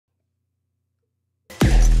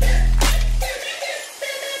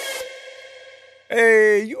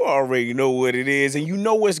Hey, you already know what it is, and you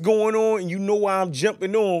know what's going on, and you know why I'm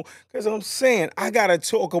jumping on. Because I'm saying I got to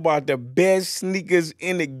talk about the best sneakers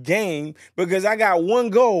in the game because I got one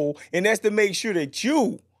goal, and that's to make sure that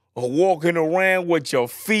you are walking around with your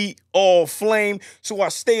feet all flame. So I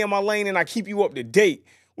stay in my lane and I keep you up to date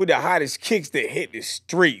with the hottest kicks that hit the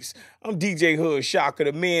streets. I'm DJ Hood Shocker,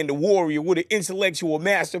 the man, the warrior with an intellectual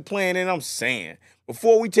master plan, and I'm saying,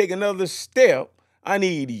 before we take another step, I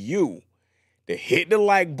need you to hit the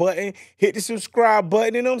like button, hit the subscribe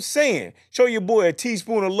button, and I'm saying, show your boy a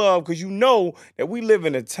teaspoon of love because you know that we live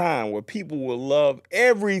in a time where people will love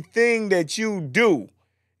everything that you do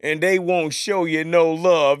and they won't show you no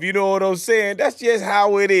love. You know what I'm saying? That's just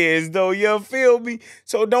how it is, though. You feel me?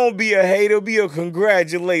 So don't be a hater, be a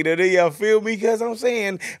congratulator. Do you feel me? Because I'm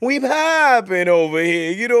saying we popping over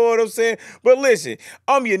here. You know what I'm saying? But listen,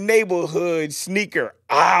 I'm your neighborhood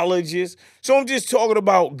sneakerologist. So I'm just talking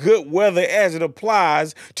about good weather as it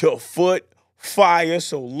applies to foot fire.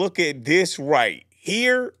 So look at this right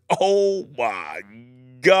here. Oh my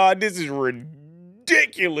God, this is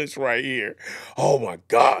ridiculous right here. Oh my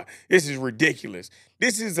God, this is ridiculous.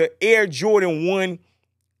 This is an Air Jordan 1.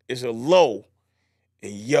 It's a low.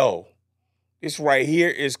 And yo, this right here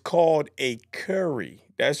is called a curry.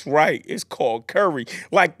 That's right. It's called curry.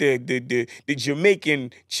 Like the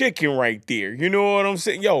Jamaican chicken right there. You know what I'm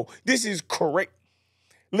saying? Yo, this is correct.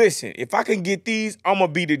 Listen, if I can get these, I'm going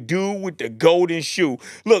to be the dude with the golden shoe.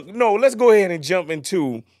 Look, no, let's go ahead and jump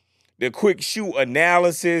into the quick shoe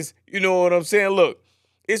analysis. You know what I'm saying? Look,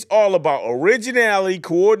 it's all about originality,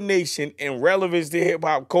 coordination, and relevance to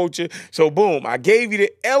hip-hop culture. So, boom, I gave you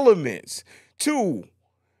the elements to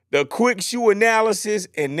the quick shoe analysis,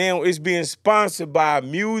 and now it's being sponsored by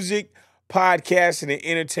music, podcasting, and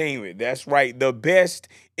entertainment. That's right, the best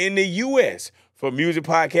in the U.S. for music,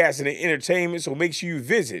 podcasting, and entertainment. So make sure you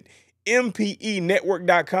visit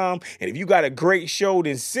mpenetwork.com. And if you got a great show,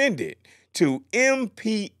 then send it to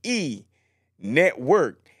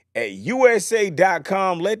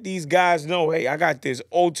mpenetwork@usa.com. Let these guys know, hey, I got this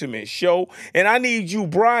ultimate show, and I need you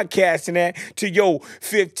broadcasting that to your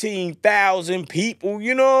 15,000 people.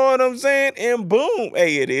 You know what I'm saying? And boom,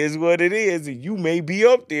 hey, it is what it is. And you may be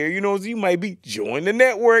up there, you know, so you might be join the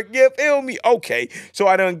network. You feel me? Okay, so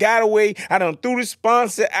I done got away. I done threw the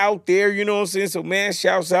sponsor out there, you know what I'm saying? So, man,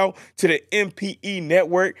 shouts out to the MPE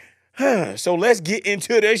Network. So let's get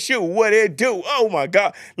into the shoe. What it do? Oh, my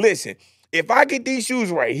God. Listen. If I get these shoes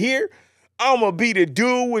right here, I'm going to be the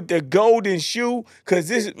dude with the golden shoe because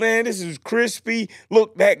this is crispy.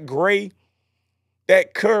 Look, that gray,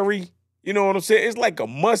 that curry, you know what I'm saying? It's like a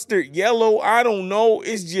mustard yellow. I don't know.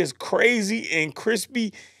 It's just crazy and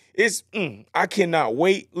crispy. I cannot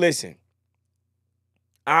wait. Listen,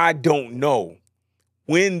 I don't know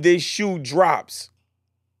when this shoe drops.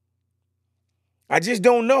 I just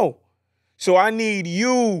don't know. So I need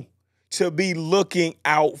you to be looking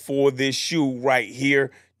out for this shoe right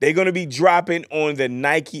here. They're going to be dropping on the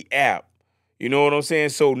Nike app. You know what I'm saying?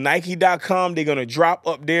 So Nike.com, they're going to drop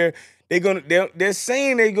up there. They're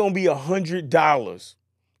saying they're going to be $100.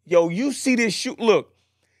 Yo, you see this shoe? Look,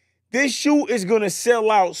 this shoe is going to sell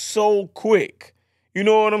out so quick. You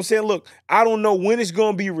know what I'm saying? Look, I don't know when it's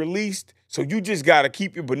going to be released. So you just got to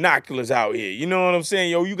keep your binoculars out here. You know what I'm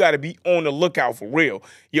saying? Yo, you got to be on the lookout for real.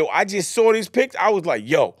 Yo, I just saw this picture. I was like,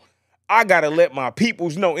 yo, I got to let my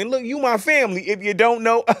peoples know. And look, you my family. If you don't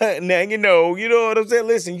know, now you know. You know what I'm saying?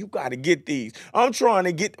 Listen, you got to get these. I'm trying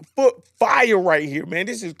to get the foot fire right here, man.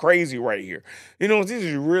 This is crazy right here. You know, this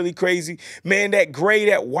is really crazy. Man, that gray,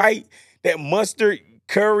 that white, that mustard,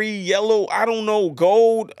 curry, yellow, I don't know,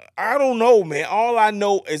 gold. I don't know, man. All I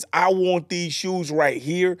know is I want these shoes right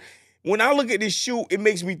here. When I look at this shoe, it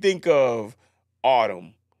makes me think of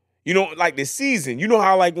autumn. You know, like the season. You know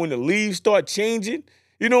how like when the leaves start changing?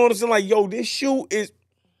 You know what I'm saying? Like, yo, this shoe is,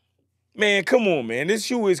 man, come on, man. This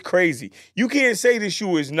shoe is crazy. You can't say this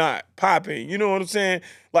shoe is not popping. You know what I'm saying?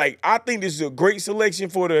 Like, I think this is a great selection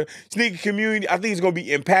for the sneaker community. I think it's going to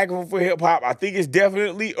be impactful for hip-hop. I think it's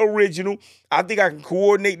definitely original. I think I can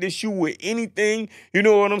coordinate this shoe with anything. You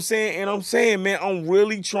know what I'm saying? And I'm saying, man, I'm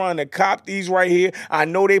really trying to cop these right here. I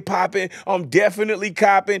know they popping. I'm definitely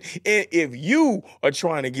copping. And if you are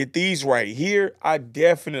trying to get these right here, I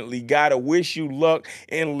definitely got to wish you luck.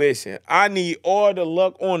 And listen, I need all the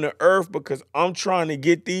luck on the earth because I'm trying to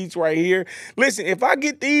get these right here. Listen, if I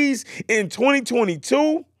get these in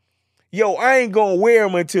 2022, yo, I ain't gonna wear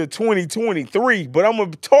them until 2023, but I'm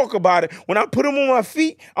gonna talk about it. When I put them on my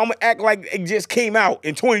feet, I'm gonna act like it just came out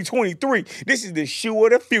in 2023. This is the shoe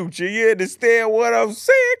of the future. You understand what I'm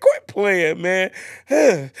saying? Quit playing, man.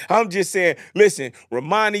 I'm just saying, listen,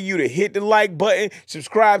 reminding you to hit the like button,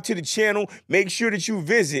 subscribe to the channel, make sure that you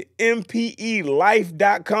visit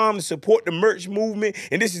mpelife.com to support the merch movement.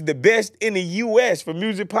 And this is the best in the U.S. for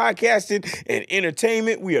music podcasting and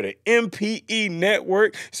entertainment. We are the MPE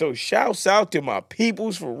Network. So shouts out to my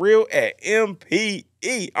peoples for real at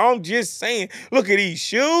MPE. I'm just saying, look at these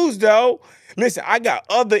shoes, though. Listen, I got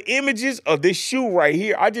other images of this shoe right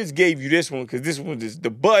here. I just gave you this one because this one is the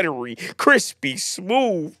buttery, crispy,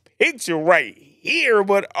 smooth picture right here.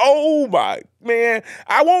 But oh my, man,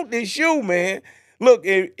 I want this shoe, man. Look,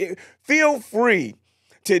 feel free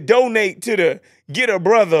to donate to the Get a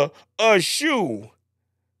Brother a Shoe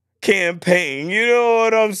campaign. You know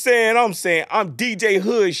what I'm saying? I'm DJ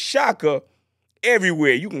Hood Shaka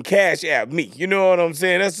everywhere. You can cash app me. You know what I'm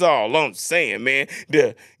saying? That's all I'm saying, man.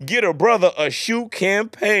 The Get a Brother a Shoe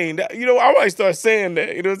campaign. You know, I might start saying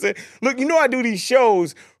that. You know what I'm saying? Look, you know I do these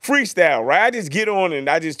shows freestyle, right? I just get on and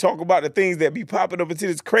I just talk about the things that be popping up into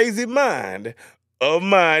this crazy mind of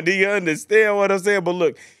mine. Do you understand what I'm saying? But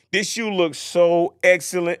look, this shoe looks so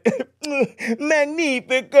excellent.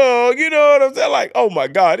 Magnifico. You know what I'm saying? Like, oh my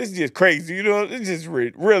God, it's just crazy. You know, it's just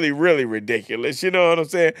really, really ridiculous. You know what I'm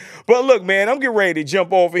saying? But look, man, I'm getting ready to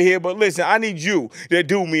jump over here. But listen, I need you to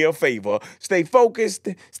do me a favor. Stay focused,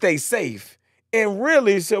 stay safe, and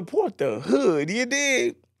really support the hood. You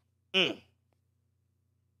dig?